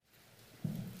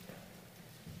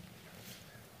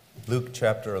Luke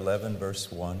chapter 11,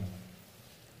 verse 1.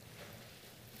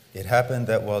 It happened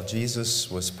that while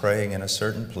Jesus was praying in a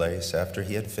certain place, after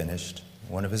he had finished,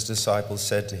 one of his disciples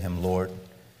said to him, "Lord,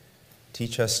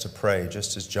 teach us to pray,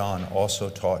 just as John also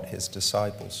taught his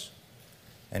disciples."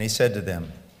 And he said to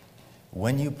them,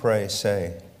 "When you pray,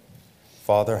 say,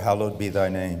 'Father, hallowed be thy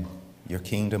name. Your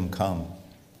kingdom come.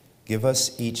 Give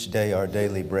us each day our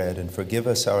daily bread, and forgive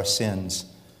us our sins,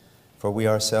 for we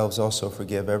ourselves also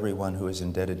forgive everyone who is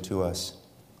indebted to us.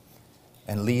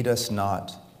 And lead us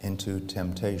not into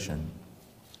temptation.'"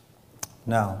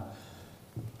 Now,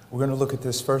 we're going to look at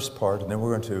this first part, and then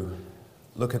we're going to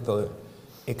look at the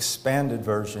expanded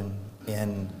version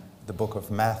in the book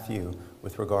of Matthew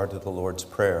with regard to the Lord's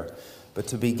Prayer. But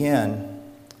to begin,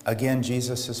 again,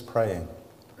 Jesus is praying.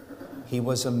 He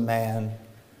was a man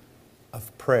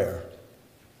of prayer.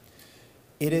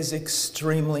 It is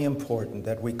extremely important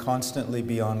that we constantly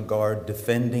be on guard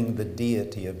defending the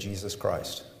deity of Jesus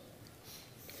Christ.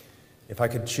 If I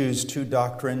could choose two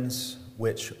doctrines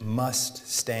which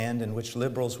must stand and which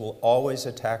liberals will always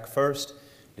attack first,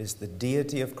 it is the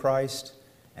deity of Christ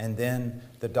and then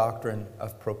the doctrine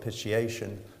of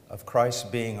propitiation, of Christ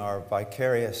being our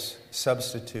vicarious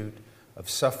substitute, of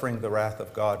suffering the wrath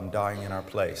of God and dying in our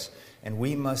place. And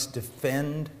we must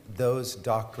defend those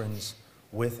doctrines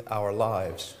with our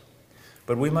lives.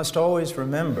 But we must always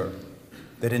remember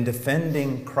that in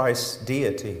defending Christ's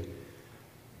deity,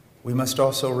 we must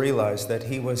also realize that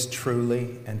he was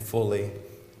truly and fully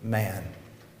man.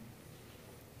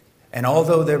 And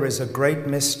although there is a great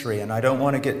mystery, and I don't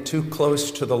want to get too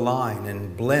close to the line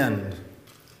and blend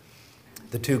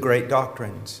the two great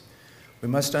doctrines, we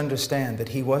must understand that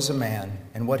he was a man,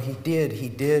 and what he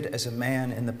did as a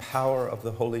man in the power of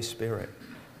the Holy Spirit.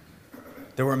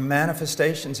 There were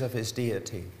manifestations of his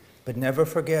deity, but never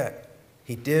forget,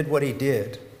 he did what he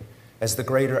did as the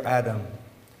greater Adam,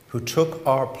 who took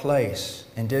our place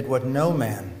and did what no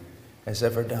man has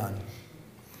ever done.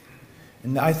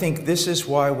 And I think this is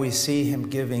why we see him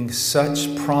giving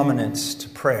such prominence to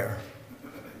prayer.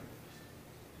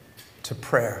 To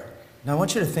prayer. Now I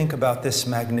want you to think about this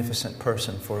magnificent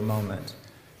person for a moment.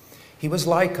 He was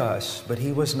like us, but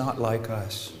he was not like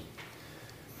us.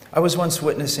 I was once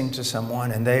witnessing to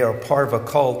someone, and they are part of a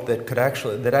cult that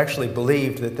actually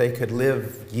believed that they could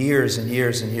live years and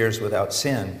years and years without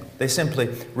sin. They simply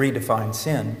redefined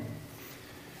sin.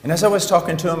 And as I was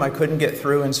talking to him, I couldn't get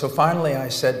through, and so finally I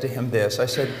said to him this. I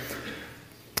said,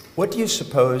 "What do you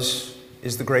suppose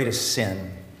is the greatest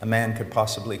sin a man could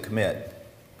possibly commit?"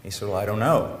 He said, "Well, I don't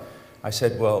know." I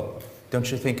said, "Well,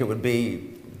 don't you think it would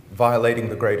be violating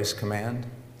the greatest command?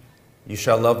 You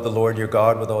shall love the Lord your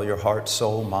God with all your heart,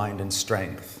 soul, mind, and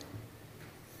strength."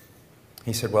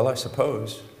 He said, "Well, I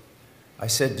suppose." I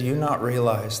said, "Do you not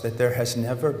realize that there has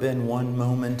never been one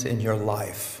moment in your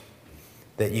life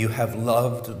that you have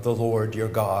loved the Lord your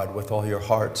God with all your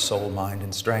heart, soul, mind,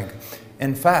 and strength?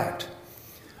 In fact,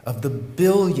 of the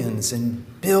billions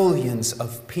and billions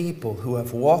of people who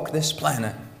have walked this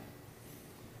planet,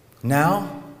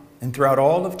 now and throughout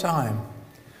all of time,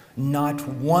 not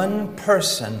one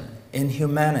person in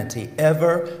humanity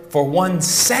ever for 1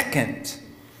 second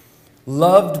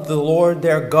loved the Lord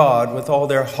their God with all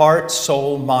their heart,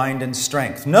 soul, mind, and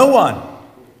strength. No one.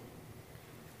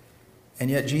 And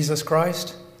yet Jesus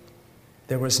Christ,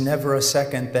 there was never a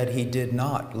second that he did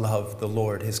not love the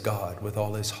Lord his God with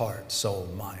all his heart, soul,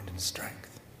 mind, and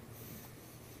strength.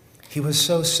 He was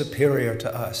so superior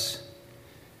to us.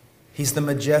 He's the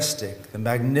majestic, the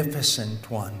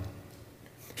magnificent one.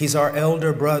 He's our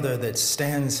elder brother that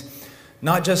stands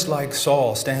not just like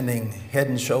Saul, standing head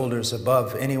and shoulders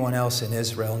above anyone else in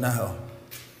Israel. No,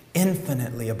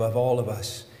 infinitely above all of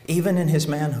us, even in his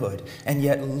manhood. And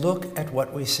yet look at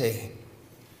what we see.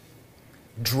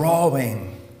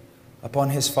 Drawing upon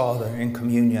his Father in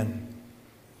communion.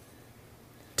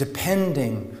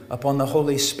 Depending upon the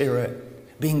Holy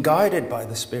Spirit. Being guided by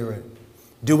the Spirit.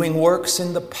 Doing works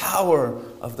in the power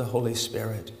of the Holy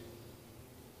Spirit.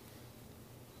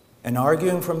 And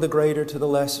arguing from the greater to the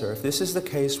lesser. If this is the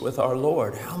case with our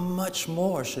Lord, how much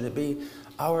more should it be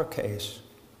our case?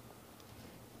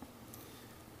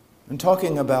 In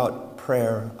talking about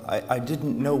prayer, I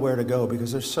didn't know where to go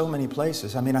because there's so many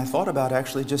places. I mean, I thought about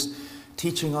actually just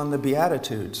teaching on the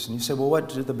Beatitudes. And you say, well, what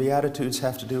do the Beatitudes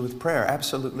have to do with prayer?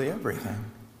 Absolutely everything.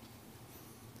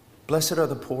 Blessed are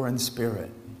the poor in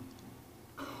spirit.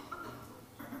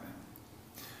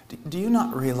 Do you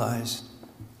not realize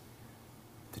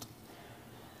that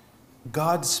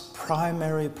God's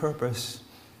primary purpose,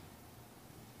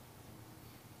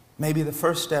 maybe the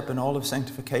first step in all of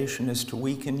sanctification, is to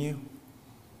weaken you?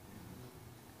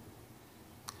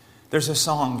 There's a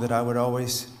song that I would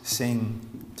always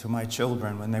sing to my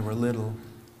children when they were little.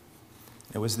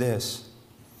 It was this: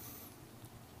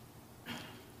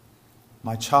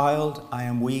 "My child, I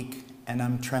am weak and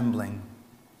I'm trembling.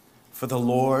 For the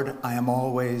Lord I am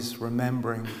always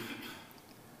remembering.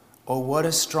 Oh, what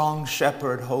a strong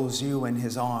shepherd holds you in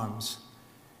his arms.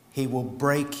 He will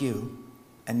break you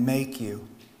and make you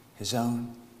his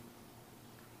own."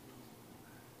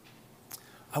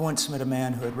 I once met a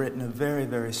man who had written a very,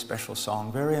 very special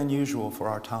song, very unusual for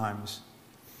our times,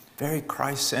 very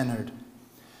Christ-centered.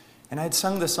 And I'd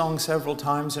sung the song several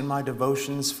times in my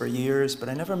devotions for years, but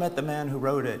I never met the man who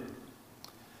wrote it.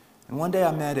 And one day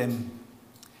I met him.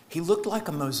 He looked like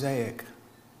a mosaic.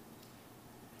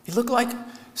 He looked like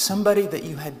somebody that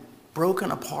you had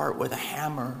broken apart with a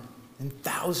hammer in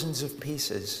thousands of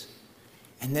pieces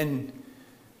and then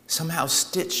somehow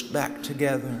stitched back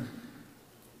together.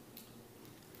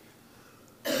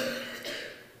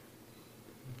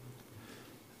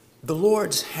 The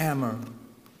Lord's hammer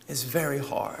is very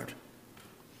hard.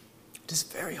 It is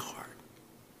very hard.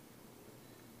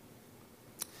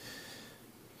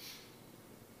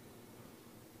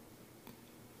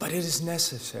 But it is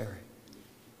necessary.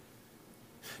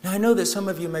 Now, I know that some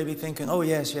of you may be thinking, oh,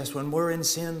 yes, when we're in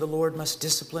sin, the Lord must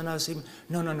discipline us.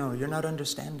 No, you're not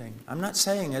understanding. I'm not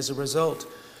saying as a result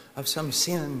of some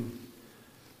sin.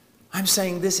 I'm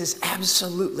saying this is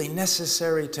absolutely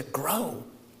necessary to grow.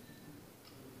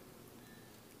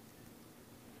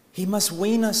 He must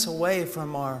wean us away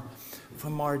from our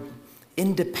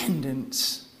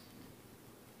independence.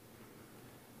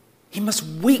 He must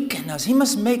weaken us. He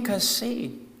must make us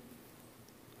see.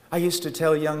 I used to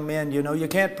tell young men, you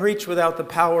can't preach without the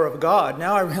power of God.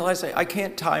 Now I realize I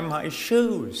can't tie my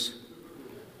shoes.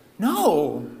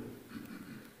 No,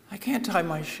 I can't tie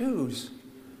my shoes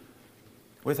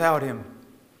without Him.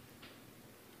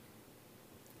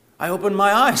 I open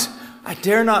my eyes. I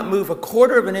dare not move a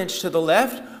quarter of an inch to the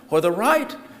left or the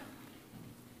right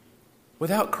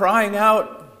without crying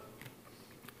out,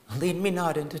 "Lead me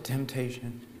not into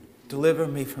temptation. Deliver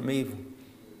me from evil."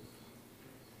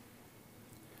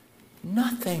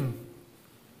 Nothing.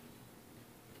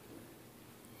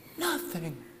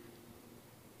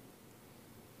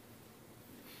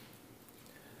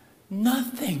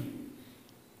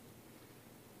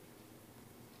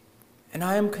 And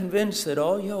I am convinced that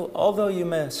although you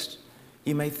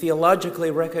may theologically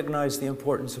recognize the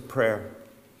importance of prayer,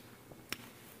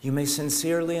 you may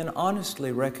sincerely and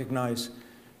honestly recognize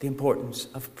the importance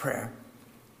of prayer.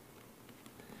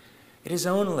 It is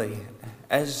only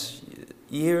as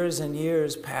years and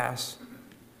years pass,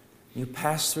 you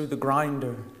pass through the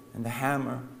grinder and the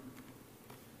hammer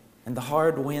and the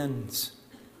hard winds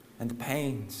and the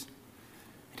pains,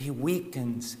 and He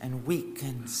weakens and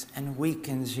weakens and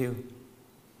weakens you.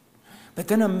 But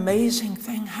then an amazing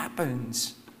thing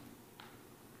happens.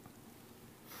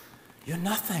 You're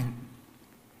nothing,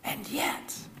 and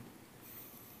yet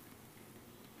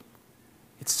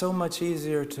it's so much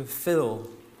easier to fill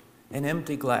an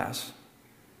empty glass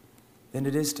than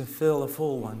it is to fill a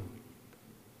full one.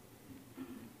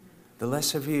 The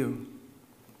less of you,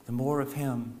 the more of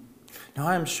Him. Now,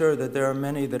 I am sure that there are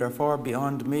many that are far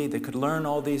beyond me that could learn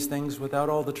all these things without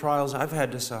all the trials I've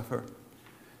had to suffer.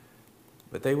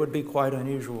 But they would be quite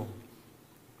unusual.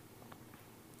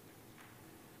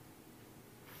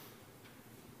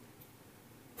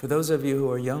 For those of you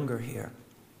who are younger here,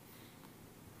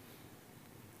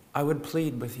 I would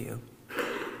plead with you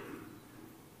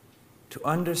to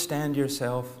understand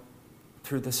yourself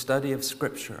through the study of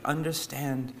Scripture.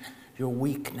 Understand your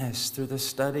weakness through the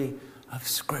study of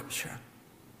Scripture.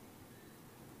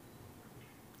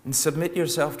 And submit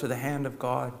yourself to the hand of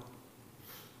God.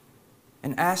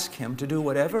 And ask Him to do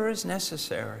whatever is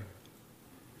necessary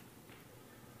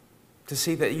to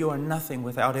see that you are nothing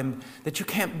without Him, that you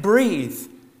can't breathe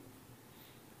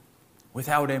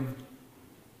without Him.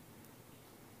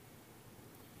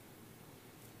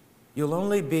 You'll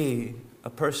only be a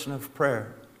person of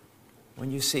prayer when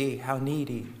you see how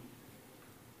needy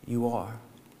you are.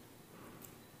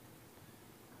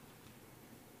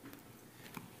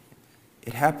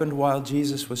 It happened while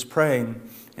Jesus was praying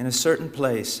in a certain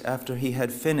place after He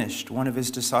had finished. One of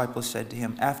His disciples said to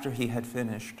Him, after He had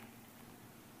finished,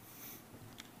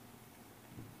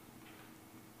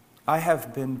 I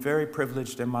have been very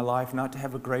privileged in my life not to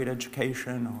have a great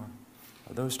education or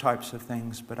those types of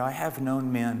things, but I have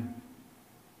known men,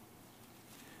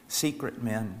 secret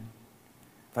men.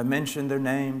 If I mention their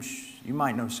names, you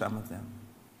might know some of them.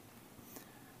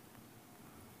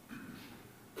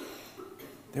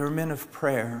 They were men of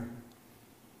prayer,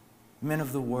 men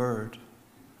of the Word,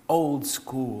 old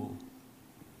school.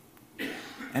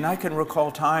 And I can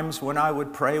recall times when I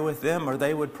would pray with them or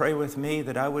they would pray with me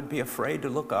that I would be afraid to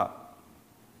look up.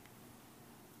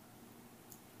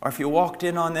 Or if you walked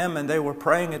in on them and they were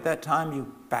praying at that time,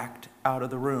 you backed out of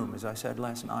the room, as I said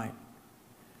last night.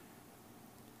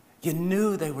 You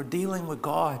knew they were dealing with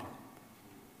God.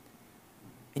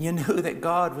 And you knew that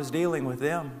God was dealing with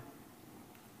them.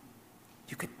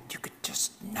 You could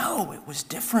just know it was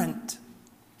different.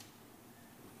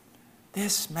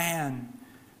 This man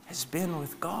has been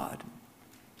with God.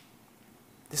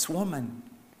 This woman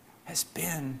has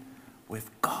been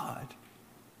with God.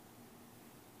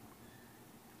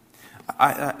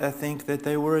 I think that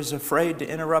they were as afraid to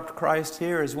interrupt Christ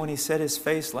here as when he set his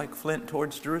face like flint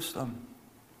towards Jerusalem.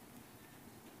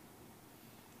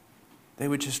 They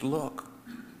would just look,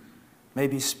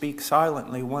 maybe speak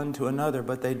silently one to another,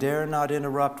 but they dare not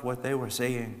interrupt what they were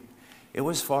saying. It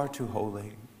was far too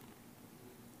holy.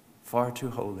 Far too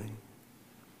holy.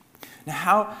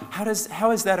 Now,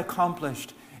 how is that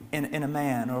accomplished in a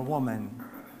man or a woman?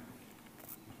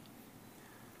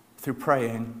 Through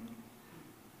praying.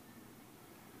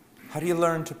 How do you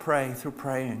learn to pray? Through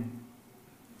praying.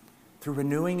 Through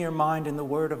renewing your mind in the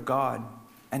Word of God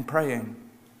and praying.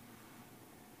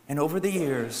 And over the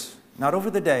years, not over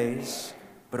the days,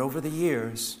 but over the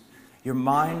years, your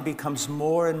mind becomes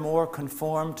more and more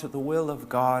conformed to the will of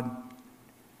God.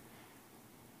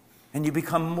 And you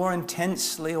become more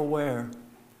intensely aware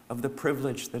of the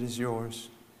privilege that is yours.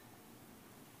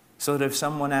 So that if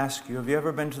someone asks you, have you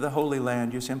ever been to the Holy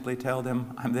Land? You simply tell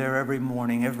them, I'm there every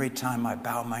morning, every time I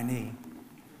bow my knee.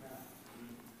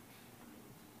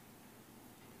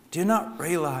 Do you not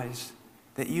realize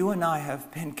that you and I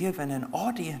have been given an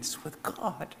audience with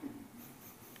God?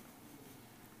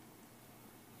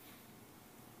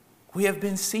 We have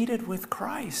been seated with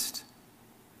Christ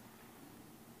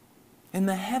in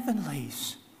the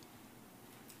heavenlies.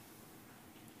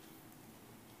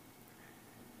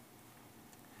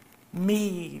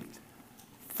 Me,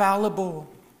 fallible,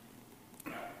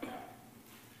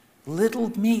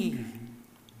 little me.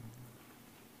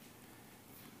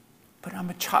 But I'm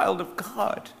a child of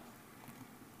God.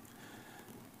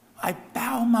 I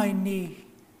bow my knee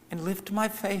and lift my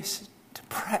face to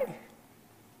pray.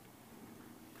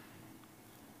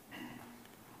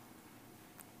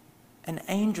 And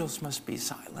angels must be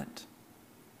silent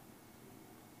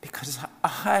because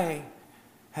I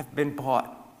have been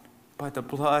bought by the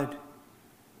blood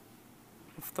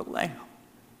of the Lamb.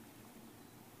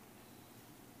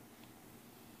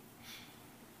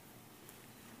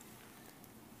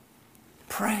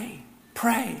 Pray,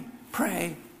 pray,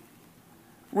 pray.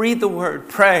 Read the Word,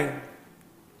 pray.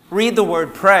 Read the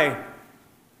Word, pray.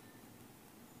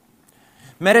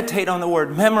 Meditate on the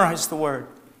Word, memorize the Word.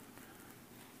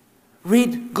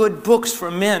 Read good books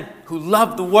from men who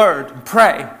love the Word and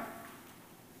pray.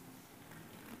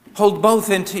 Hold both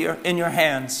in your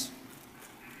hands.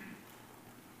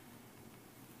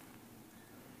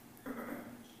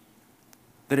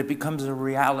 That it becomes a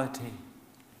reality.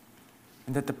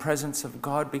 And that the presence of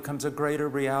God becomes a greater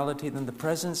reality than the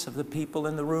presence of the people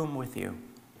in the room with you.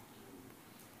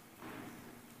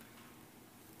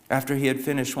 After he had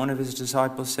finished, one of his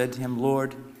disciples said to him,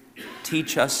 Lord,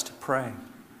 teach us to pray.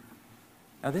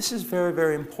 Now this is very,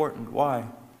 very important. Why?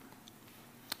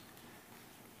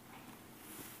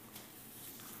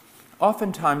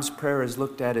 Oftentimes prayer is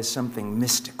looked at as something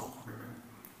mystical.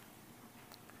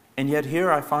 And yet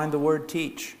here I find the word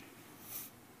teach.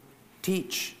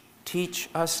 Teach. Teach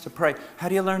us to pray. How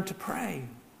do you learn to pray?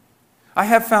 I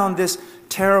have found this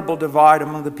terrible divide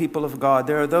among the people of God.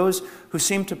 There are those who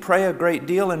seem to pray a great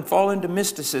deal and fall into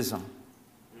mysticism.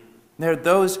 There are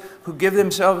those who give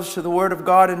themselves to the Word of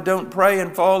God and don't pray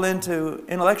and fall into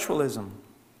intellectualism.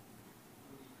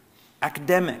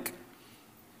 Academic.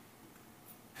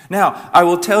 Now, I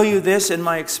will tell you this in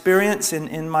my experience,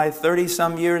 in my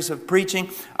 30-some years of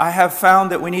preaching, I have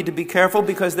found that we need to be careful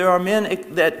because there are men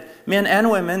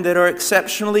and women that are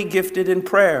exceptionally gifted in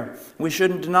prayer. We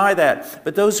shouldn't deny that.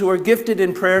 But those who are gifted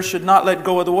in prayer should not let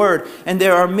go of the Word. And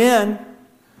there are men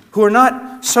who are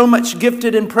not so much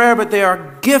gifted in prayer, but they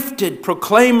are gifted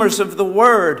proclaimers of the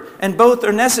Word. And both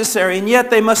are necessary, and yet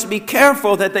they must be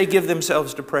careful that they give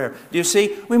themselves to prayer. Do you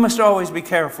see? We must always be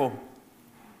careful.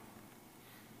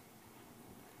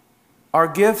 Our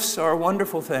gifts are a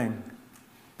wonderful thing,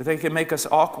 but they can make us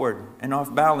awkward and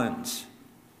off balance.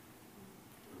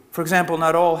 For example,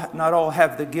 not all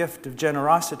have the gift of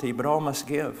generosity, but all must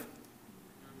give.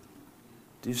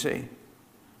 Do you see?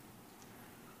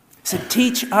 So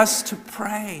teach us to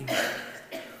pray.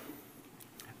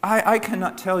 I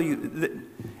cannot tell you that,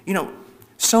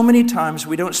 So many times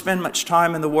we don't spend much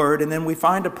time in the Word, and then we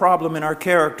find a problem in our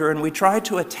character and we try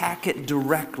to attack it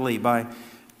directly by,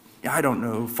 I don't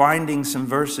know, finding some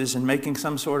verses and making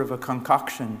some sort of a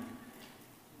concoction.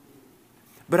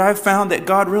 But I've found that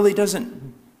God really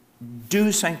doesn't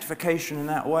do sanctification in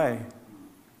that way.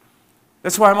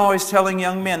 That's why I'm always telling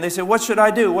young men, they say, what should I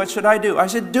do? What should I do? I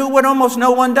said, do what almost no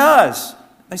one does.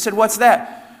 They said, what's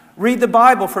that? Read the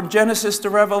Bible from Genesis to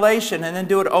Revelation and then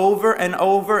do it over and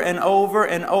over and over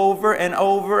and over and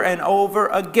over and over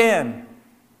again.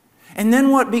 And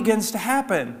then what begins to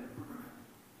happen?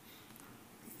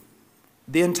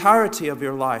 The entirety of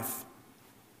your life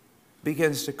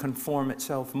begins to conform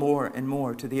itself more and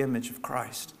more to the image of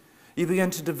Christ. You begin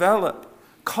to develop,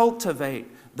 cultivate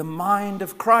the mind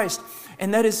of Christ.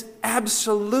 And that is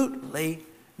absolutely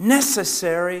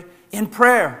necessary in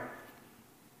prayer.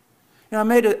 You know, I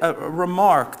made a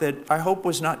remark that I hope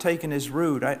was not taken as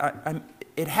rude.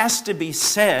 It has to be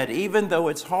said, even though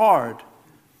it's hard.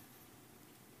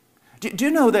 Do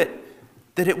you know that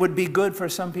it would be good for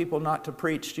some people not to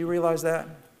preach? Do you realize that?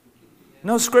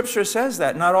 No, Scripture says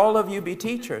that. Not all of you be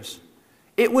teachers.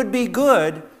 It would be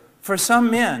good for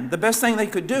some men. The best thing they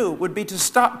could do would be to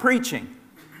stop preaching.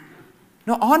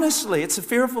 No, honestly, it's a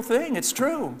fearful thing. It's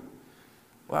true.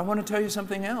 Well, I want to tell you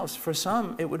something else. For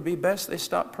some, it would be best they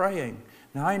stop praying.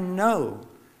 Now, I know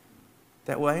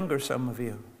that will anger some of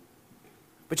you.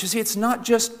 But you see, it's not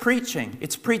just preaching.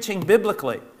 It's preaching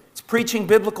biblically. It's preaching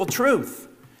biblical truth.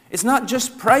 It's not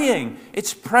just praying.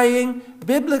 It's praying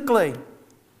biblically.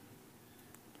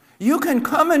 You can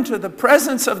come into the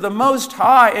presence of the Most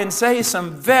High and say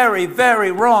some very,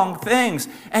 very wrong things.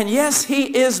 And yes,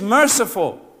 He is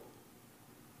merciful.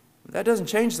 That doesn't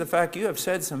change the fact you have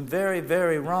said some very,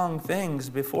 very wrong things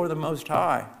before the Most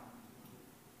High.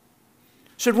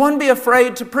 Should one be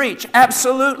afraid to preach?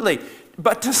 Absolutely.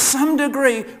 But to some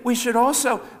degree, we should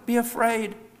also be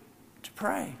afraid to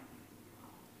pray.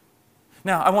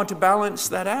 Now, I want to balance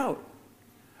that out.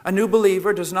 A new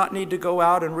believer does not need to go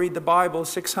out and read the Bible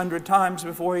 600 times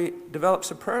before he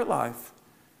develops a prayer life.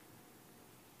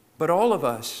 But all of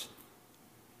us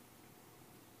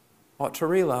ought to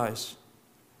realize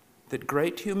that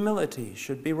great humility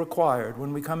should be required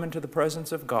when we come into the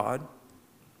presence of God.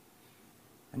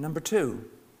 And number two,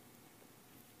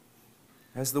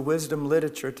 as the wisdom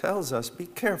literature tells us, be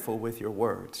careful with your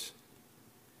words.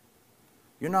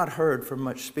 You're not heard for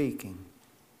much speaking.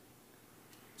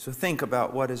 So think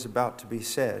about what is about to be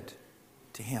said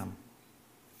to Him.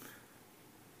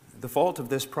 The fault of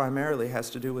this primarily has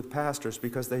to do with pastors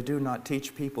because they do not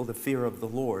teach people the fear of the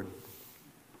Lord.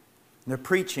 Their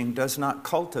preaching does not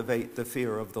cultivate the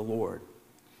fear of the Lord.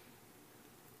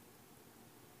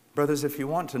 Brothers, if you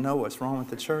want to know what's wrong with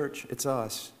the church, it's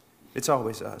us. It's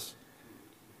always us.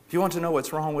 If you want to know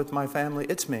what's wrong with my family,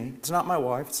 it's me. It's not my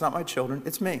wife. It's not my children.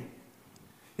 It's me.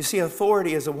 You see,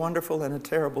 authority is a wonderful and a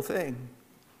terrible thing.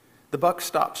 The buck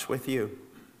stops with you.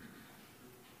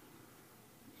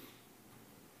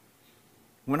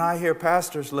 When I hear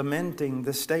pastors lamenting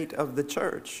the state of the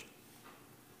church,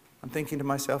 I'm thinking to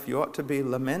myself, you ought to be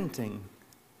lamenting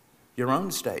your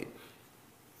own state.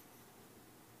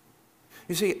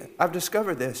 You see, I've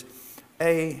discovered this.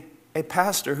 A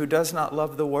pastor who does not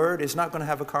love the Word is not going to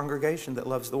have a congregation that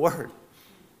loves the Word.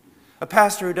 A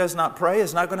pastor who does not pray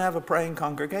is not going to have a praying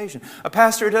congregation. A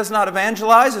pastor who does not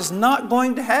evangelize is not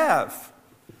going to have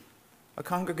a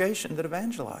congregation that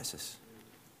evangelizes.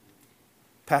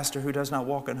 A pastor who does not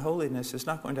walk in holiness is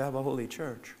not going to have a holy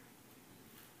church.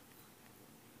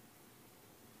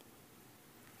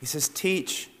 He says,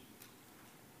 teach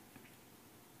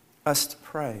us to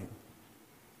pray.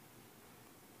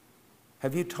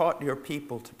 Have you taught your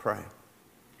people to pray?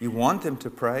 You want them to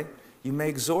pray. You may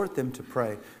exhort them to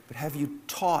pray. But have you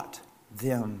taught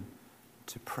them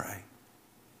to pray?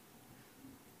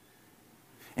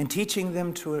 And teaching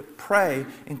them to pray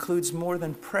includes more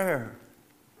than prayer.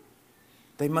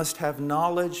 They must have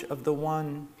knowledge of the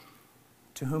one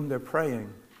to whom they're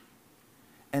praying.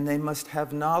 And they must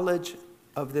have knowledge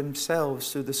of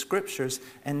themselves through the Scriptures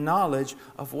and knowledge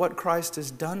of what Christ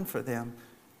has done for them.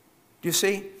 Do you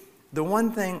see? The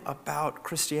one thing about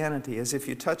Christianity is if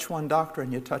you touch one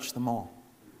doctrine, you touch them all.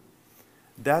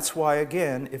 That's why,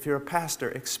 again, if you're a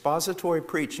pastor, expository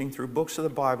preaching through books of the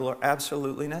Bible are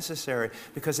absolutely necessary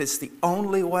because it's the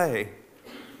only way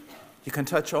you can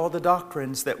touch all the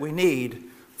doctrines that we need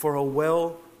for a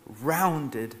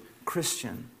well-rounded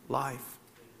Christian life.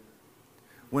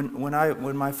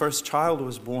 When my first child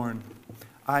was born,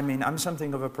 I'm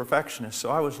something of a perfectionist, so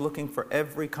I was looking for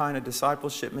every kind of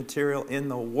discipleship material in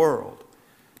the world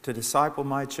to disciple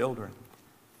my children.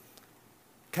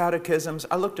 Catechisms,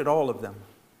 I looked at all of them.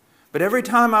 But every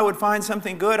time I would find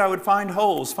something good, I would find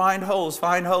holes, find holes,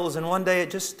 find holes. And one day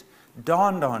it just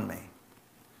dawned on me.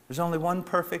 There's only one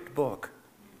perfect book.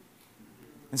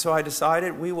 And so I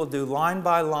decided we will do line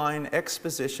by line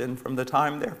exposition from the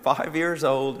time they're 5 years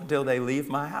old until they leave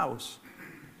my house.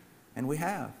 And we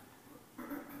have.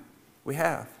 We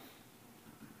have.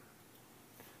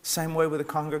 Same way with the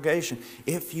congregation.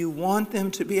 If you want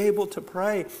them to be able to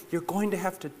pray, you're going to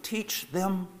have to teach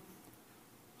them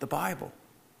the Bible.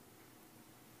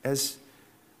 As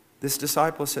this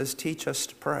disciple says, teach us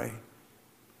to pray.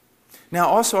 Now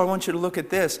also I want you to look at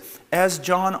this. As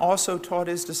John also taught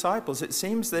his disciples, it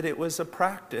seems that it was a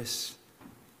practice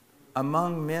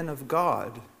among men of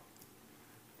God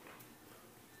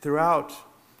throughout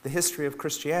the history of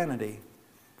Christianity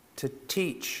to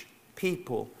teach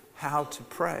people how to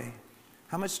pray.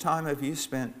 How much time have you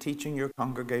spent teaching your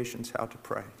congregations how to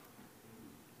pray?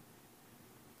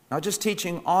 Not just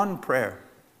teaching on prayer,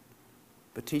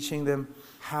 but teaching them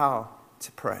how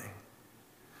to pray.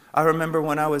 I remember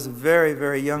when I was very,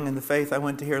 very young in the faith, I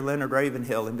went to hear Leonard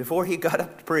Ravenhill. And before he got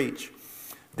up to preach,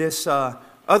 this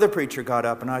other preacher got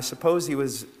up. And I suppose he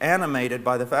was animated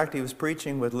by the fact he was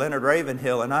preaching with Leonard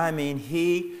Ravenhill. And I mean,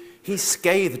 he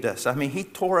scathed us. I mean, he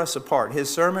tore us apart. His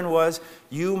sermon was,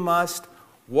 you must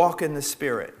walk in the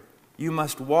Spirit. You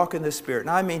must walk in the Spirit. And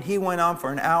I mean, he went on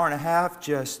for an hour and a half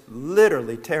just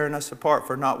literally tearing us apart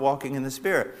for not walking in the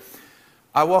Spirit.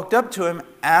 I walked up to him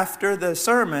after the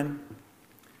sermon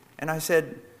and I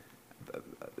said,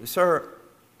 sir,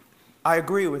 I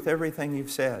agree with everything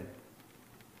you've said.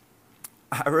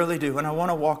 I really do, and I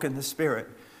want to walk in the Spirit.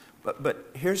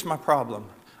 But here's my problem.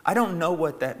 I don't know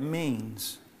what that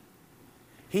means.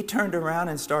 He turned around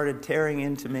and started tearing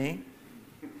into me.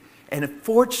 And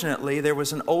fortunately, there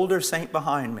was an older saint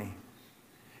behind me.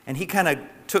 And he kind of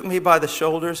took me by the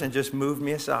shoulders and just moved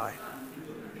me aside.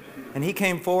 And he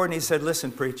came forward and he said,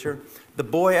 listen, preacher, the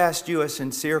boy asked you a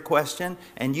sincere question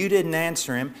and you didn't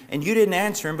answer him. And you didn't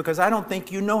answer him because I don't think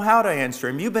you know how to answer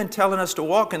him. You've been telling us to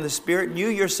walk in the Spirit and you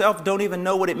yourself don't even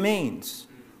know what it means.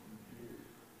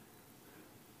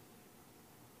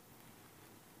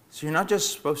 So you're not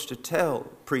just supposed to tell,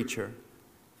 preacher,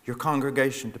 your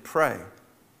congregation to pray.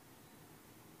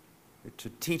 You're to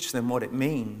teach them what it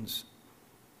means.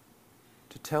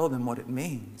 To tell them what it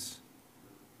means.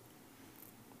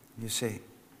 You see.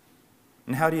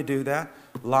 And how do you do that?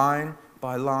 Line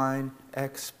by line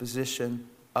exposition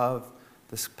of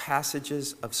the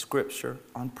passages of Scripture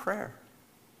on prayer.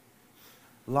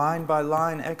 Line by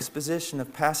line exposition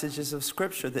of passages of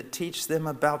Scripture that teach them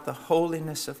about the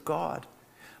holiness of God.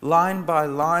 Line by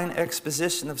line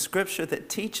exposition of Scripture that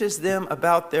teaches them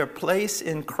about their place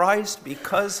in Christ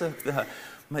because of the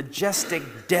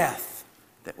majestic death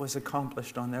that was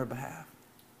accomplished on their behalf.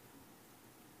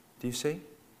 Do you see?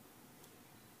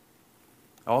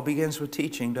 All begins with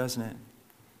teaching, doesn't it?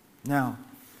 Now,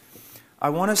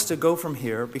 I want us to go from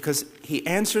here because he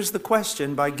answers the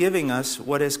question by giving us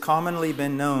what has commonly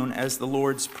been known as the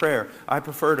Lord's Prayer. I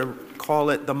prefer to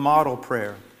call it the model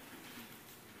prayer.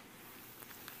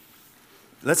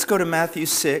 Let's go to Matthew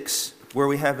 6, where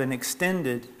we have an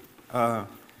extended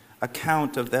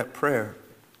account of that prayer.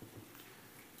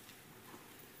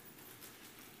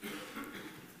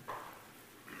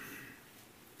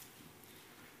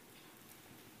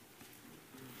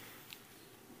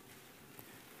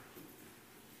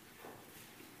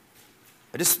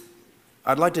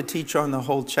 I'd like to teach on the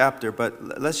whole chapter,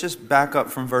 but let's just back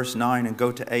up from verse 9 and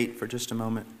go to 8 for just a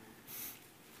moment.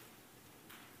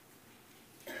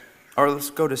 Or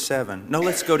let's go to 7. No,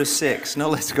 let's go to 6. No,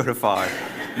 let's go to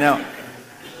 5. Now,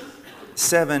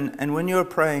 7, and when you are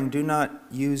praying, do not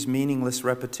use meaningless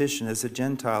repetition as the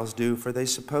Gentiles do, for they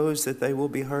suppose that they will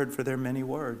be heard for their many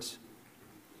words.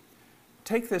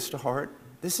 Take this to heart.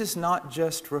 This is not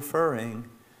just referring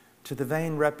to the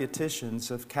vain repetitions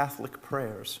of Catholic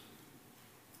prayers.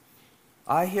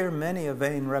 I hear many a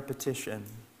vain repetition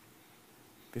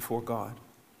before God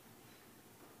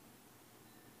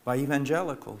by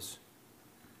evangelicals.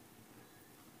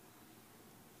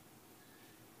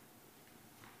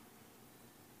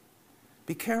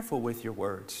 Be careful with your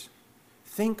words.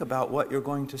 Think about what you're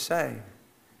going to say.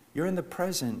 You're in the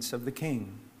presence of the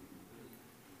King.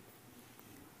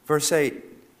 Verse 8.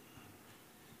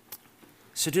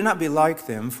 So do not be like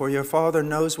them, for your Father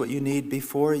knows what you need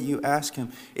before you ask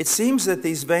Him. It seems that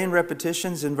these vain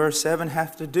repetitions in verse 7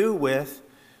 have to do with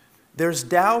there's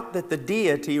doubt that the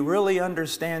deity really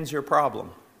understands your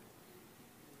problem.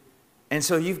 And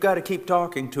so you've got to keep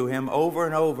talking to Him over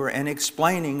and over and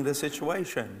explaining the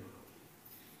situation.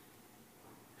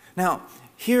 Now,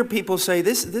 here people say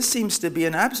this seems to be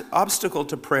an obstacle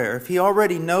to prayer. If he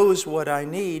already knows what I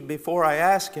need before I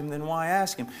ask him, then why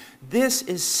ask him? This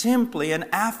is simply an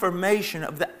affirmation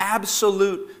of the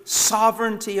absolute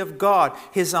sovereignty of God.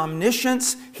 His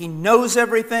omniscience, he knows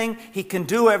everything, he can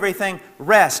do everything.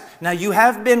 Rest. Now, you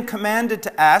have been commanded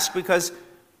to ask because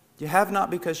you have not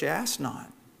because you ask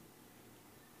not.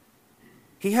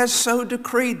 He has so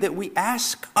decreed that we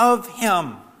ask of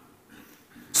him,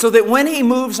 so that when he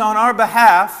moves on our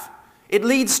behalf, it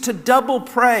leads to double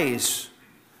praise.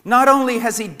 Not only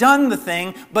has he done the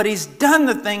thing, but he's done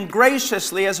the thing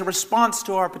graciously as a response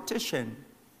to our petition.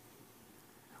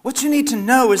 What you need to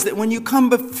know is that when you come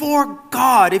before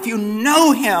God, if you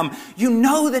know him, you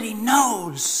know that he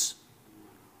knows.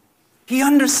 He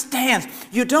understands.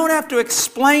 You don't have to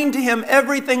explain to him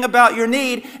everything about your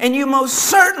need, and you most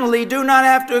certainly do not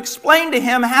have to explain to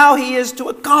him how he is to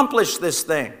accomplish this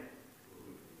thing.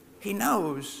 He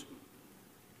knows.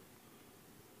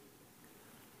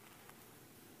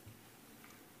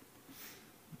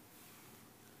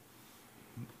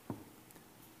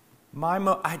 I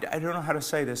don't know how to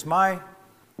say this. My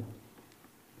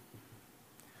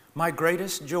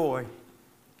greatest joy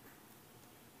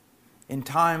in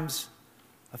times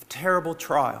of terrible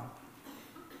trial,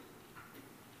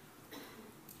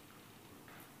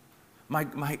 my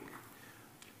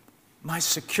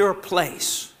secure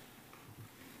place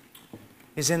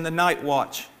is in the night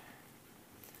watch.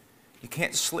 You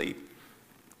can't sleep.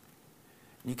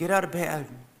 You get out of bed.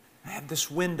 I have this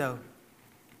window.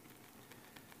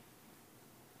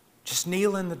 Just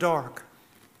kneel in the dark.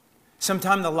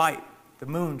 Sometime the light, the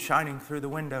moon shining through the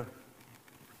window.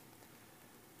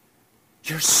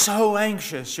 You're so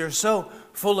anxious. You're so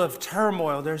full of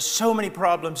turmoil. There's so many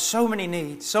problems, so many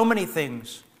needs, so many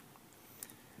things.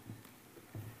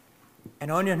 And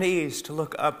on your knees to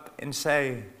look up and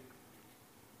say,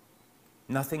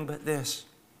 nothing but this.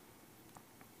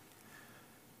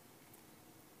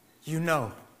 You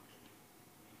know.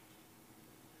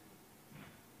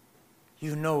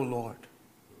 You know, Lord.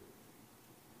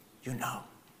 You know.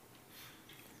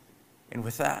 And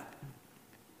with that,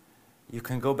 you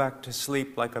can go back to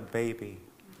sleep like a baby.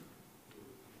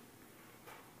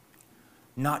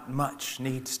 Not much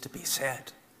needs to be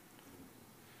said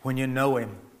when you know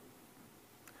him.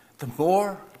 The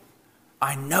more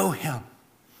I know him,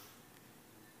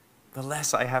 the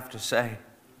less I have to say.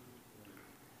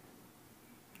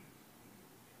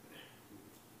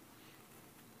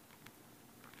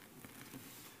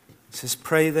 It says,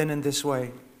 pray then in this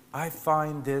way. I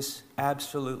find this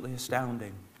absolutely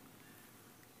astounding.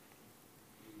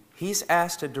 He's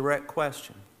asked a direct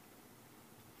question.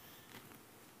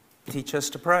 Teach us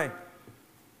to pray.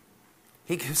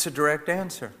 He gives a direct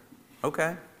answer.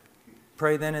 Okay,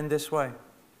 pray then in this way.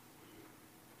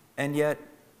 And yet,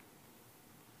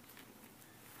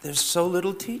 there's so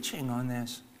little teaching on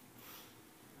this.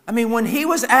 I mean, when he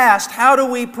was asked, how do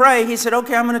we pray? He said,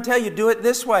 okay, I'm going to tell you, do it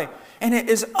this way. And it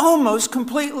is almost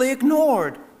completely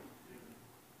ignored.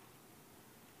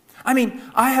 I mean,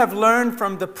 I have learned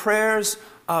from the prayers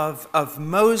of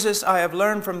Moses. I have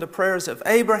learned from the prayers of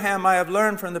Abraham. I have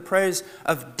learned from the prayers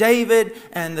of David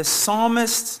and the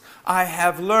psalmists. I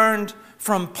have learned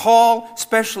from Paul,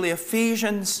 especially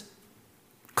Ephesians,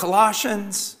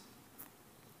 Colossians.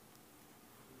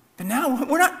 But now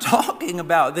we're not talking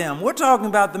about them. We're talking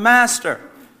about the Master.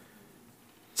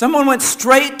 Someone went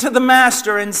straight to the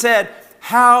Master and said,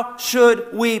 how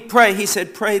should we pray? He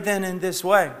said, pray then in this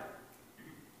way.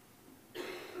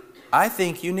 I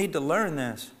think you need to learn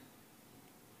this.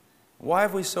 Why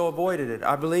have we so avoided it?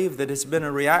 I believe that it's been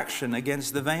a reaction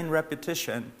against the vain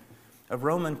repetition of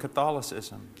Roman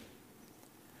Catholicism.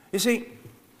 You see,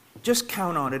 just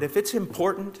count on it. If it's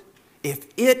important, if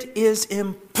it is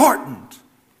important,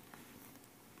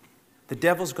 the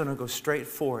devil's going to go straight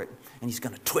for it, and he's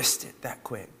going to twist it that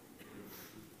quick.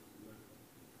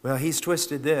 Well, he's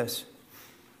twisted this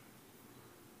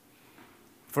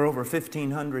for over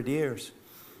 1,500 years.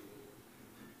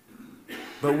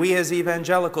 But we as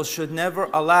evangelicals should never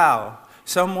allow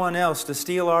someone else to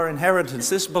steal our inheritance.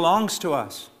 This belongs to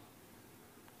us.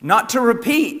 Not to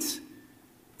repeat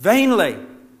vainly,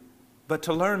 but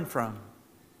to learn from.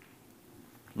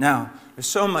 Now, there's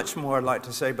so much more I'd like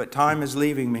to say, but time is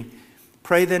leaving me.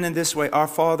 Pray then in this way, Our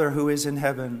Father who is in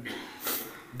heaven.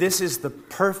 This is the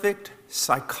perfect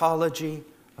psychology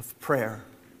of prayer.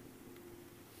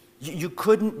 You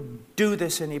couldn't do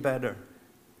this any better.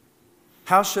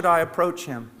 How should I approach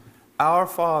him? Our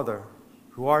Father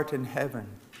who art in heaven.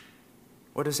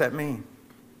 What does that mean?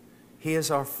 He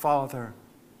is our Father.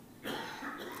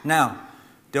 Now,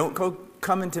 don't go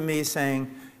coming to me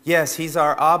saying, Yes, He's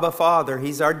our Abba Father.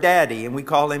 He's our daddy, and we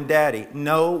call Him Daddy.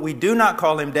 No, we do not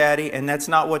call Him Daddy, and that's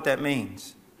not what that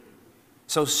means.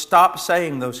 So stop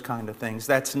saying those kind of things.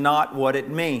 That's not what it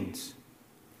means.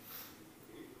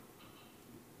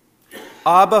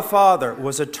 Abba Father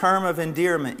was a term of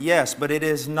endearment, yes, but it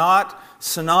is not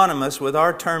synonymous with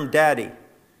our term Daddy.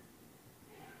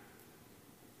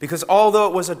 Because although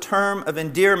it was a term of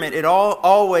endearment, it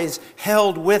always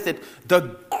held with it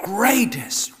the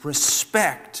greatest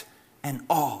respect and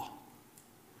awe.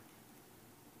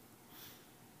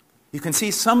 You can see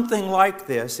something like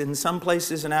this in some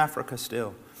places in Africa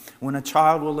still, when a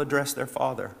child will address their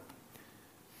father.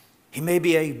 He may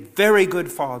be a very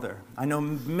good father. I know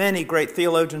many great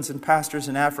theologians and pastors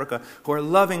in Africa who are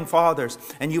loving fathers,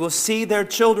 and you will see their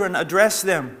children address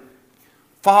them,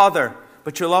 Father,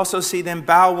 but you'll also see them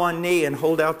bow one knee and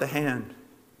hold out the hand.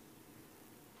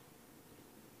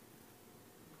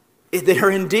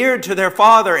 They're endeared to their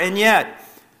father, and yet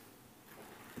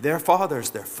their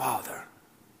father's their father.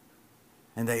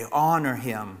 And they honor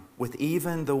him with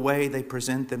even the way they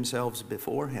present themselves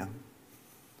before him.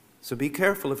 So be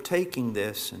careful of taking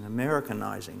this and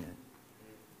Americanizing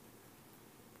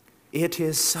it. It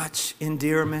is such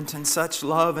endearment and such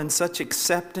love and such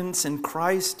acceptance in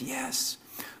Christ, yes.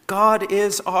 God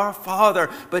is our Father,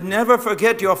 but never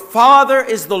forget your Father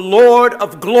is the Lord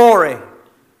of glory.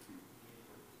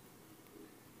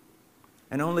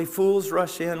 And only fools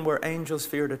rush in where angels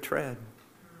fear to tread.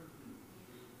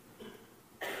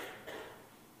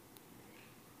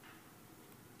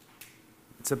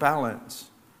 It's a balance.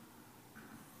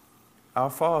 Our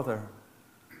Father,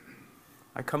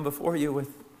 I come before you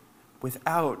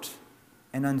without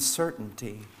an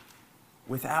uncertainty,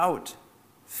 without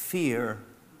fear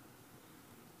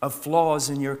of flaws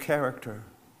in your character.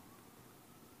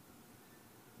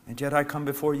 And yet I come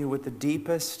before you with the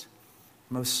deepest,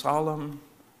 most solemn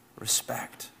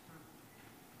respect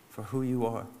for who you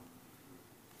are.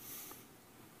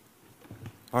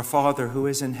 Our Father who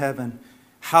is in heaven,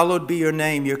 hallowed be your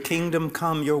name, your kingdom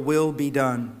come, your will be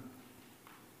done.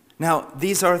 Now,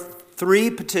 these are three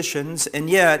petitions, and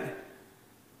yet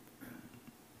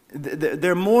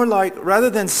they're more like, rather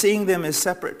than seeing them as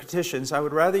separate petitions, I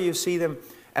would rather you see them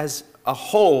as a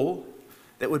whole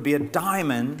that would be a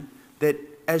diamond that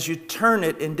as you turn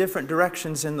it in different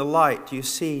directions in the light, you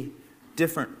see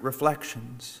different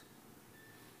reflections.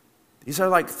 These are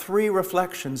like three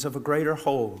reflections of a greater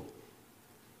whole.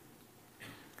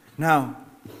 Now,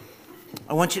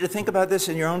 I want you to think about this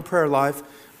in your own prayer life,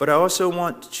 but I also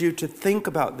want you to think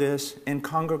about this in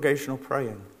congregational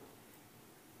praying.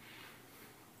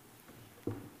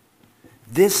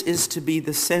 This is to be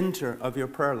the center of your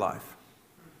prayer life.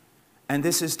 And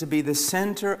this is to be the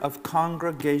center of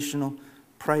congregational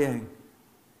praying.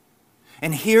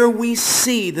 And here we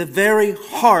see the very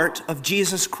heart of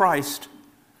Jesus Christ.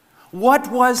 What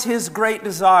was His great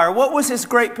desire? What was His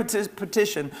great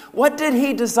petition? What did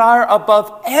He desire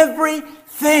above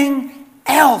everything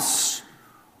else?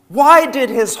 Why did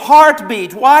His heart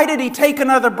beat? Why did He take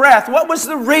another breath? What was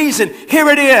the reason? Here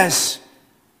it is.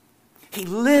 He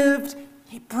lived,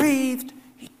 He breathed,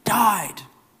 He died.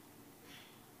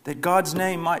 That God's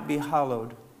name might be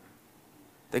hallowed.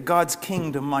 That God's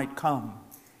kingdom might come.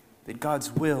 That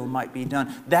God's will might be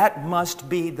done. That must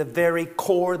be the very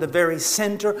core, the very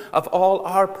center of all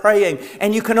our praying.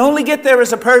 And you can only get there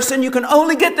as a person, you can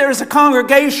only get there as a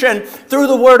congregation through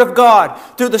the Word of God,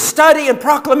 through the study and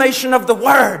proclamation of the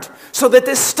Word, so that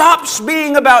this stops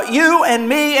being about you and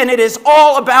me and it is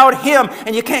all about Him.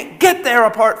 And you can't get there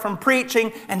apart from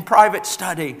preaching and private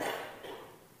study.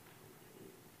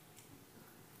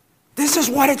 This is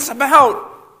what it's about.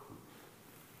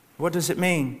 What does it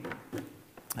mean?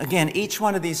 Again, each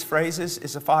one of these phrases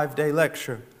is a 5-day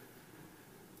lecture.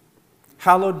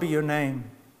 Hallowed be your name.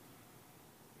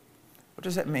 What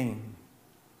does that mean?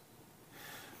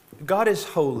 God is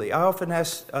holy. I often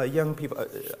ask young people,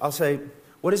 I'll say,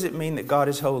 what does it mean that God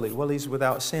is holy? Well, He's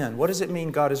without sin. What does it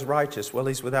mean God is righteous? Well,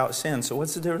 He's without sin. So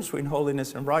what's the difference between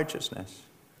holiness and righteousness?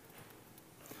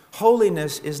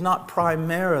 Holiness is not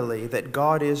primarily that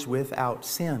God is without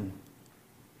sin.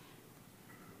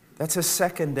 That's a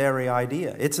secondary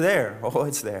idea. It's there. Oh,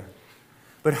 it's there.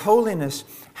 But holiness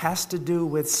has to do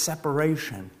with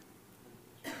separation.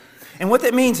 And what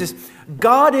that means is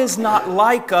God is not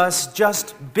like us,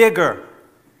 just bigger.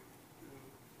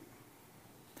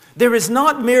 There is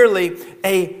not merely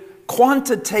a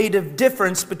quantitative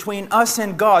difference between us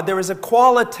and God. There is a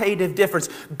qualitative difference.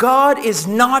 God is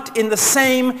not in the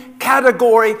same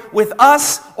category with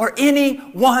us or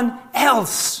anyone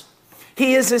else.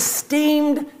 He is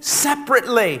esteemed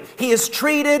separately. He is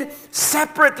treated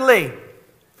separately.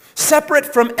 separate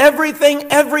from everything,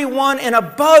 everyone, and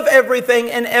above everything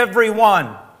and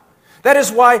everyone. That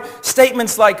is why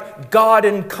statements like God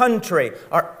and country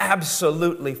are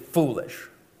absolutely foolish.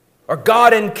 Or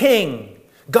God and king.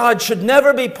 God should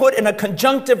never be put in a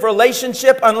conjunctive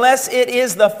relationship unless it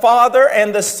is the Father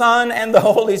and the Son and the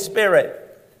Holy Spirit.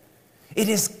 It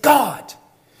is God.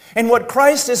 And what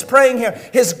Christ is praying here,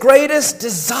 His greatest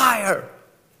desire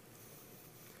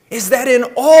is that in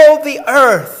all the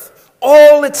earth,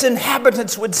 all its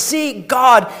inhabitants would see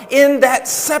God in that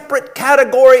separate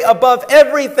category above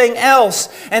everything else,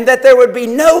 and that there would be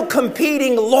no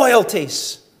competing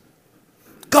loyalties.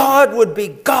 God would be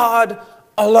God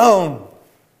alone,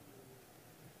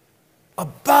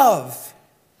 above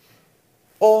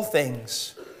all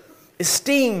things,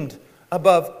 esteemed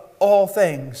above all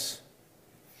things,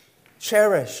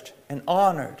 cherished and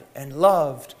honored and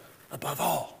loved above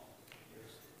all,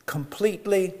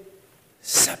 completely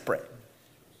separate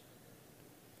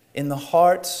in the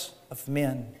hearts of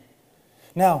men.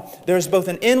 Now, there's both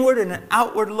an inward and an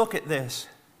outward look at this.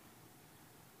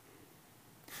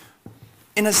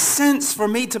 In a sense, for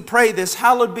me to pray this,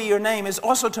 hallowed be your name, is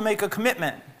also to make a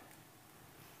commitment.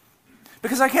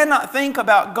 Because I cannot think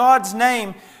about God's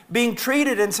name being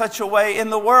treated in such a way in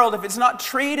the world if it's not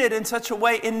treated in such a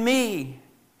way in me.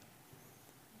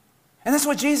 And that's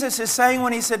what Jesus is saying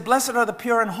when He said, blessed are the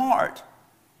pure in heart.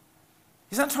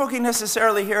 He's not talking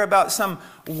necessarily here about some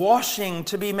washing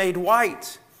to be made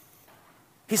white.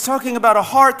 He's talking about a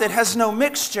heart that has no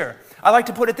mixture. I like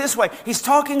to put it this way. He's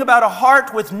talking about a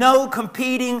heart with no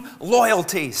competing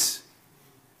loyalties.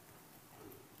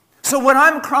 So when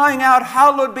I'm crying out,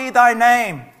 hallowed be thy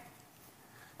name,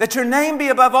 that your name be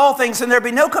above all things and there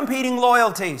be no competing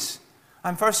loyalties,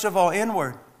 I'm first of all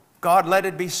inward. God, let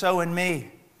it be so in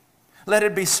me. Let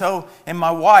it be so in my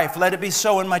wife. Let it be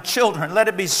so in my children. Let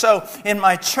it be so in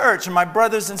my church and my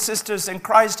brothers and sisters in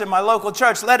Christ in my local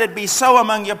church. Let it be so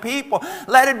among your people.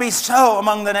 Let it be so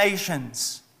among the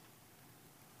nations.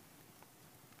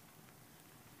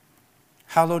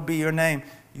 Hallowed be your name.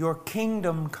 Your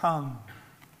kingdom come.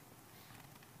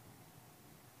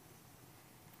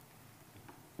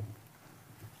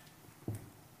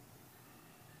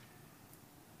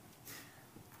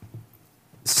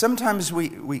 Sometimes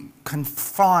we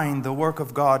confine the work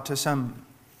of God to some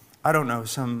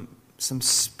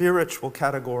spiritual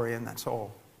category, and that's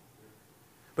all.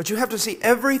 But you have to see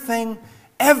everything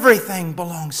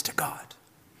belongs to God.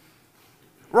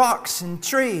 Rocks and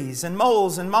trees and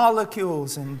moles and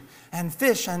molecules and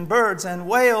fish and birds and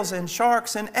whales and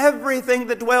sharks and everything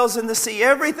that dwells in the sea,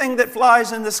 everything that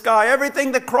flies in the sky,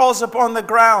 everything that crawls upon the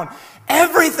ground.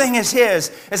 Everything is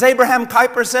His. As Abraham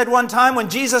Kuyper said one time, when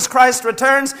Jesus Christ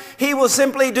returns, He will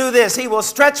simply do this. He will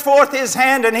stretch forth His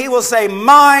hand and He will say,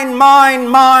 mine, mine,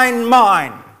 mine,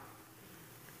 mine.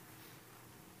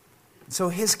 So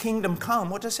His kingdom come,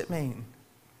 what does it mean?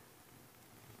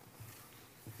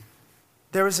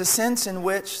 There is a sense in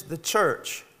which the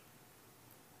church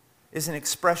is an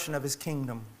expression of His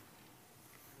kingdom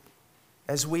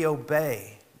as we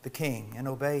obey the King and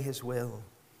obey His will.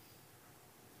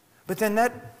 But then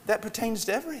that pertains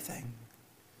to everything.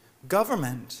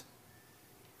 Government.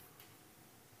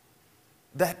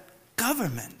 That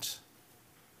government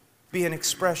be an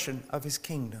expression of His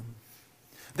kingdom.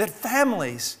 That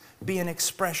families be an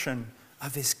expression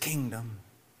of His kingdom.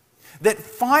 That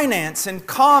finance and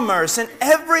commerce and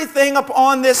everything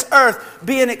upon this earth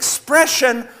be an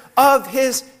expression of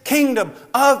His kingdom,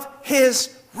 of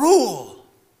His rule.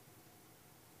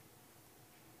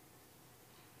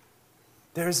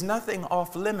 There is nothing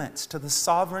off limits to the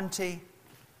sovereignty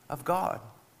of God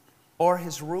or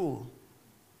His rule.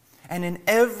 And in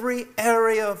every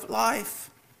area of life,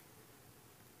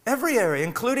 every area,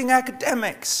 including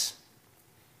academics,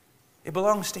 it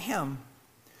belongs to Him.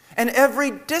 And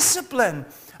every discipline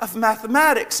of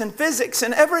mathematics and physics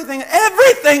and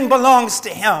everything belongs to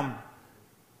Him.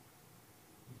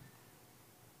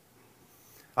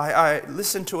 I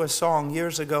listened to a song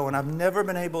years ago, and I've never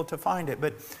been able to find it,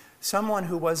 but someone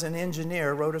who was an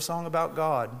engineer wrote a song about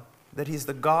God, that He's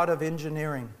the God of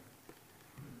engineering.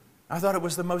 I thought it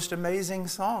was the most amazing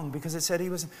song because it said He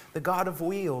was the God of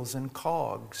wheels and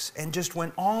cogs, and just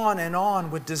went on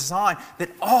with design, that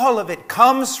all of it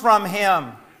comes from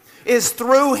Him, is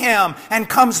through Him, and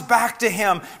comes back to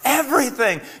Him.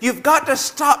 Everything. You've got to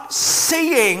stop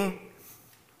seeing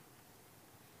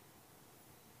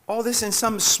all this in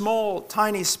some small,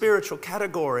 tiny spiritual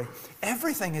category.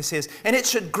 Everything is His. And it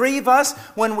should grieve us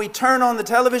when we turn on the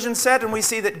television set and we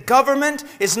see that government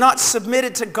is not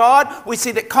submitted to God. We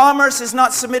see that commerce is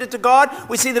not submitted to God.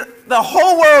 We see that the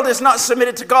whole world is not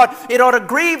submitted to God. It ought to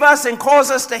grieve us and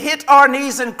cause us to hit our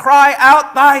knees and cry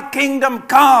out, Thy kingdom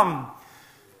come.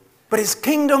 But His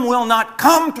kingdom will not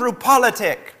come through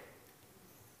politic.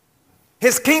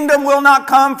 His kingdom will not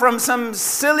come from some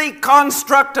silly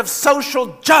construct of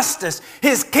social justice.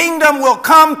 His kingdom will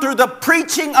come through the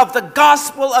preaching of the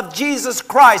gospel of Jesus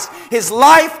Christ. His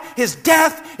life, His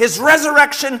death, His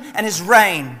resurrection, and His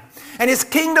reign. And His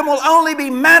kingdom will only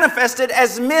be manifested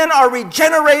as men are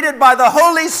regenerated by the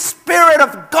Holy Spirit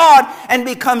of God and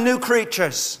become new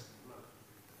creatures.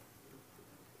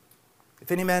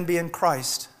 If any man be in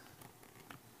Christ,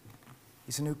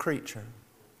 he's a new creature.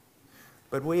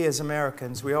 But we as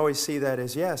Americans, we always see that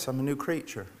as, yes, I'm a new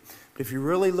creature. But if you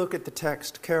really look at the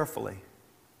text carefully,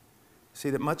 see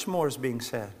that much more is being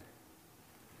said.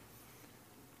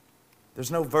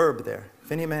 There's no verb there.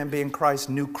 If any man be in Christ,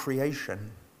 new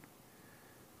creation.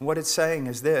 And what it's saying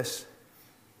is this: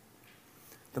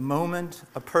 the moment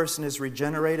a person is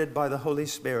regenerated by the Holy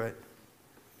Spirit,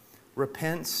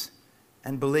 repents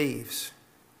and believes,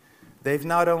 they've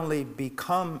not only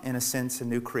become, in a sense, a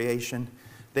new creation,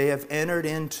 they have entered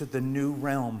into the new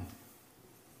realm.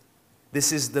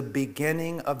 This is the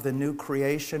beginning of the new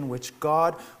creation which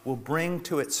God will bring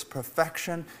to its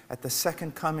perfection at the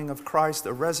second coming of Christ,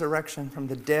 the resurrection from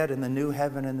the dead and the new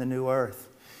heaven and the new earth.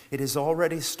 It has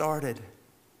already started.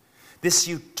 This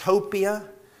utopia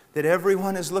that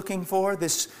everyone is looking for,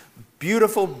 this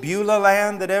beautiful Beulah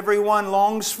land that everyone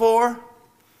longs for,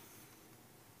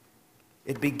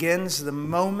 it begins the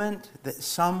moment that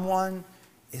someone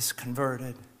is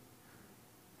converted,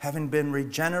 having been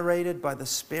regenerated by the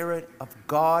Spirit of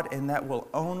God, and that will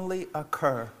only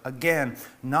occur, again,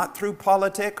 not through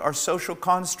politic or social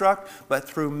construct, but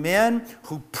through men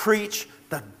who preach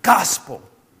the gospel.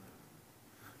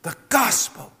 The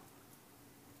gospel.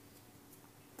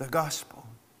 The gospel.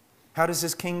 How does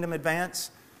His kingdom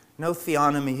advance? No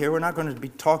theonomy here. We're not going to be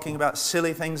talking about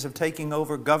silly things of taking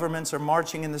over governments or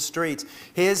marching in the streets.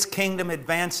 His kingdom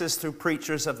advances through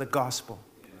preachers of the gospel.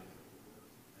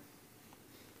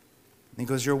 He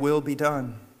goes, your will be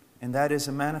done. And that is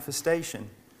a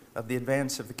manifestation of the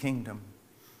advance of the kingdom.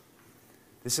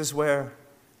 This is where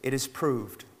it is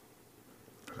proved.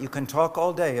 You can talk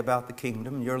all day about the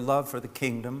kingdom, your love for the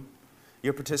kingdom,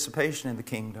 your participation in the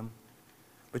kingdom,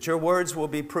 but your words will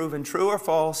be proven true or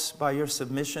false by your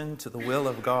submission to the will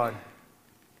of God.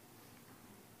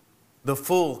 The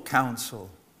full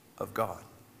counsel of God.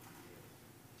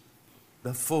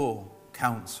 The full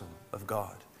counsel of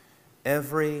God.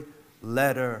 Every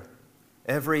letter,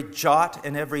 every jot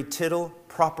and every tittle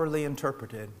properly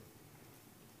interpreted.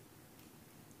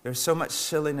 There's so much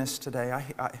silliness today.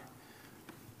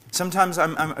 Sometimes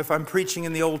if I'm preaching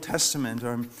in the Old Testament,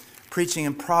 or I'm preaching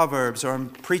in Proverbs, or I'm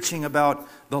preaching about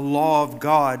the law of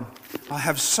God, I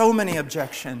have so many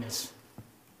objections.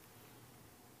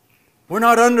 We're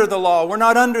not under the law. We're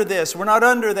not under this. We're not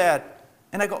under that.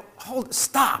 And I go,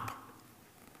 stop.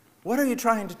 What are you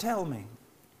trying to tell me?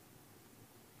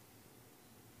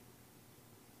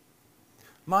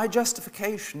 My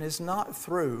justification is not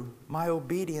through my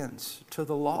obedience to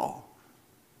the law.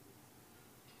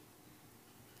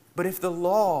 But if the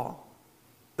law,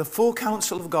 the full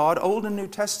counsel of God, Old and New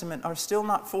Testament, are still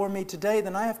not for me today,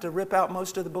 then I have to rip out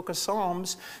most of the book of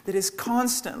Psalms that is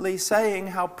constantly saying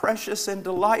how precious and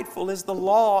delightful is the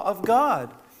law of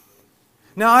God.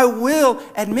 Now, I will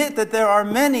admit that there are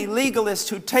many legalists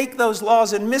who take those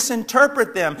laws and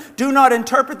misinterpret them, do not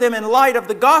interpret them in light of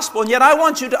the gospel, and yet I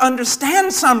want you to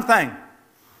understand something.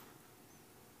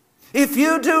 If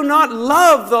you do not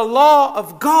love the law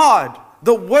of God,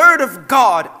 the Word of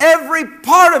God, every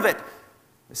part of it,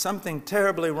 there's something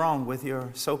terribly wrong with your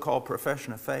so-called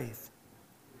profession of faith.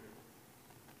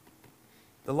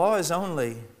 The law is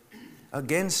only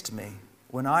against me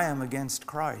when I am against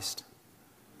Christ.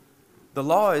 The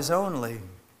law is only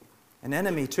an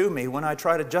enemy to me when I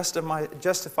try to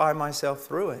justify myself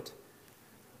through it.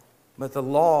 But the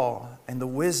law and the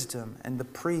wisdom and the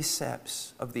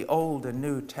precepts of the Old and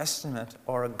New Testament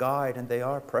are a guide, and they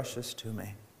are precious to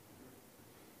me.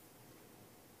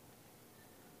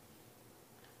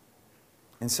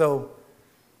 And so,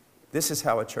 this is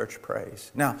how a church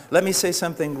prays. Now, let me say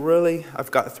something really, I've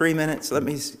got 3 minutes, let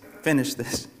me finish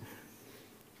this.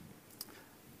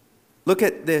 Look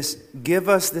at this. Give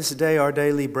us this day our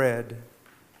daily bread.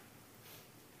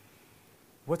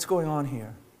 What's going on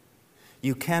here?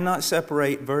 You cannot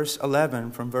separate verse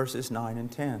 11 from verses 9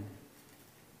 and 10.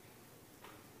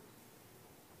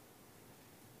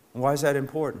 Why is that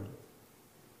important?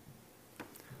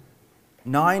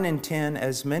 9 and 10,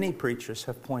 as many preachers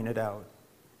have pointed out,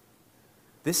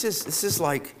 this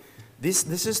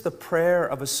is the prayer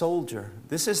of a soldier.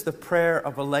 This is the prayer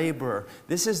of a laborer.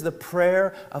 This is the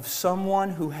prayer of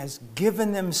someone who has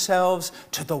given themselves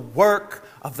to the work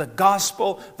of the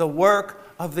gospel, the work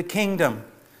of the kingdom.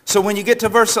 So when you get to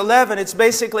verse 11, it's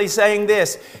basically saying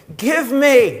this: give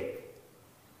me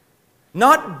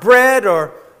not bread,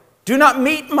 or do not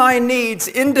meet my needs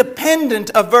independent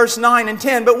of verse 9 and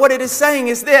 10. But what it is saying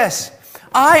is this: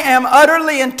 I am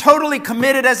utterly and totally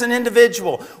committed as an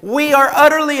individual. We are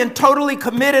utterly and totally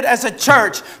committed as a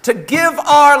church to give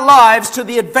our lives to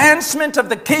the advancement of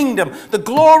the kingdom, the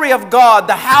glory of God,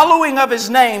 the hallowing of His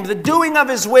name, the doing of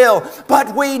His will.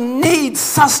 But we need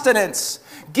sustenance.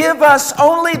 Give us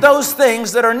only those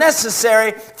things that are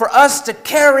necessary for us to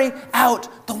carry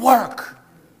out the work.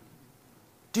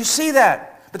 Do you see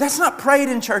that? But that's not prayed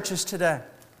in churches today.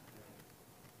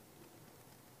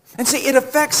 And see, it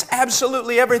affects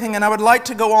absolutely everything. And I would like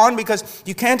to go on, because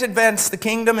you can't advance the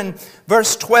kingdom in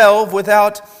verse 12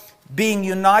 without being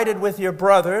united with your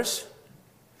brothers.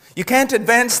 You can't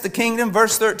advance the kingdom,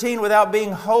 verse 13, without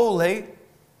being holy.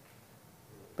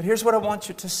 But here's what I want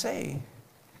you to see.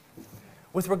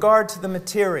 With regard to the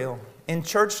material, in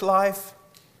church life,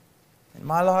 in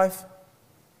my life,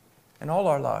 in all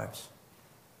our lives,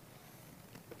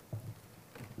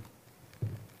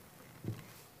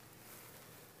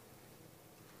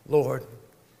 Lord,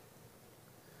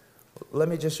 let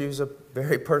me just use a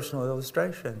very personal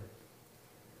illustration.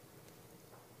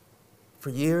 For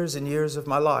years and years of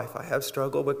my life, I have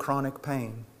struggled with chronic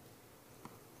pain.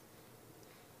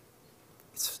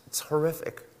 It's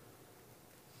horrific.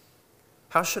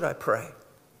 How should I pray?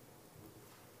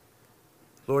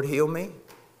 Lord, heal me?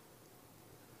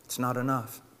 It's not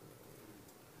enough.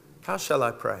 How shall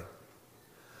I pray?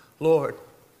 Lord,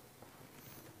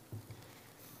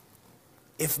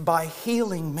 if by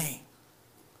healing me,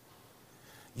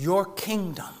 your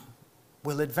kingdom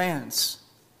will advance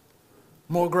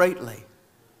more greatly,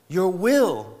 your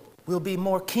will be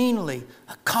more keenly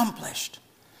accomplished,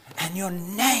 and your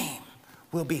name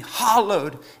will be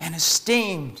hallowed and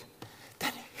esteemed,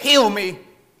 then heal me.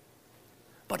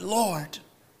 But Lord,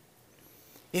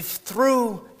 if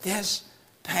through this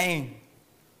pain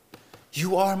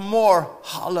you are more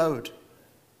hallowed,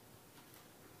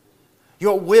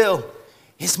 your will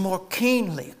is more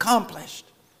keenly accomplished,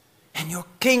 and your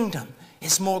kingdom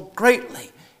is more greatly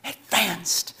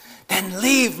advanced, then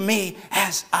leave me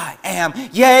as I am.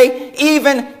 Yea,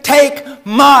 even take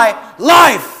my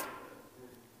life.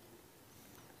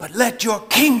 But let your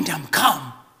kingdom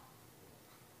come.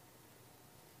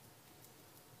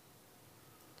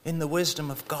 In the wisdom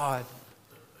of God,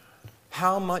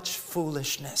 how much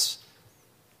foolishness,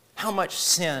 how much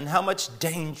sin, how much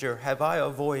danger have I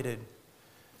avoided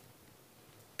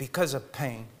because of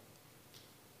pain?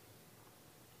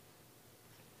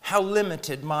 How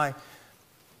limited my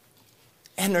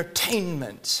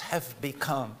entertainments have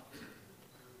become.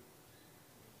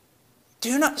 Do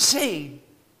you not see?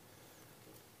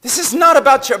 This is not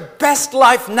about your best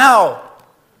life now.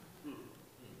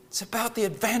 It's about the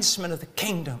advancement of the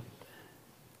kingdom.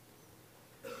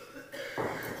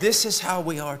 This is how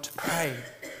we are to pray.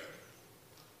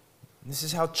 This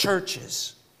is how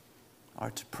churches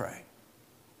are to pray.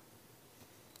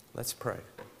 Let's pray.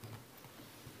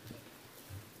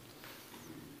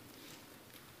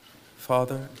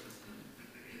 Father,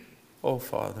 oh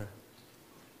Father,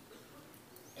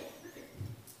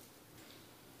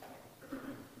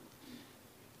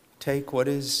 take what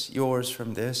is yours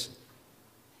from this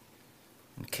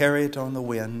and carry it on the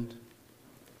wind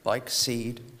like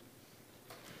seed.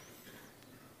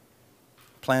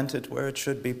 Plant it where it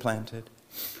should be planted.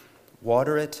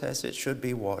 Water it as it should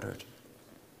be watered.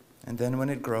 And then when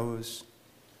it grows,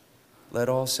 let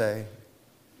all say,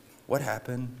 what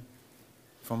happened?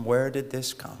 From where did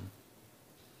this come?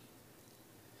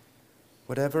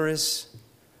 Whatever is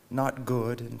not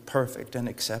good and perfect and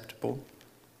acceptable,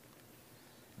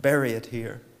 bury it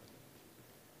here.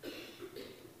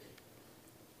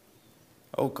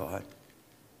 Oh God,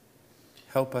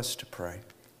 help us to pray.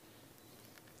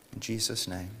 In Jesus'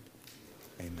 name.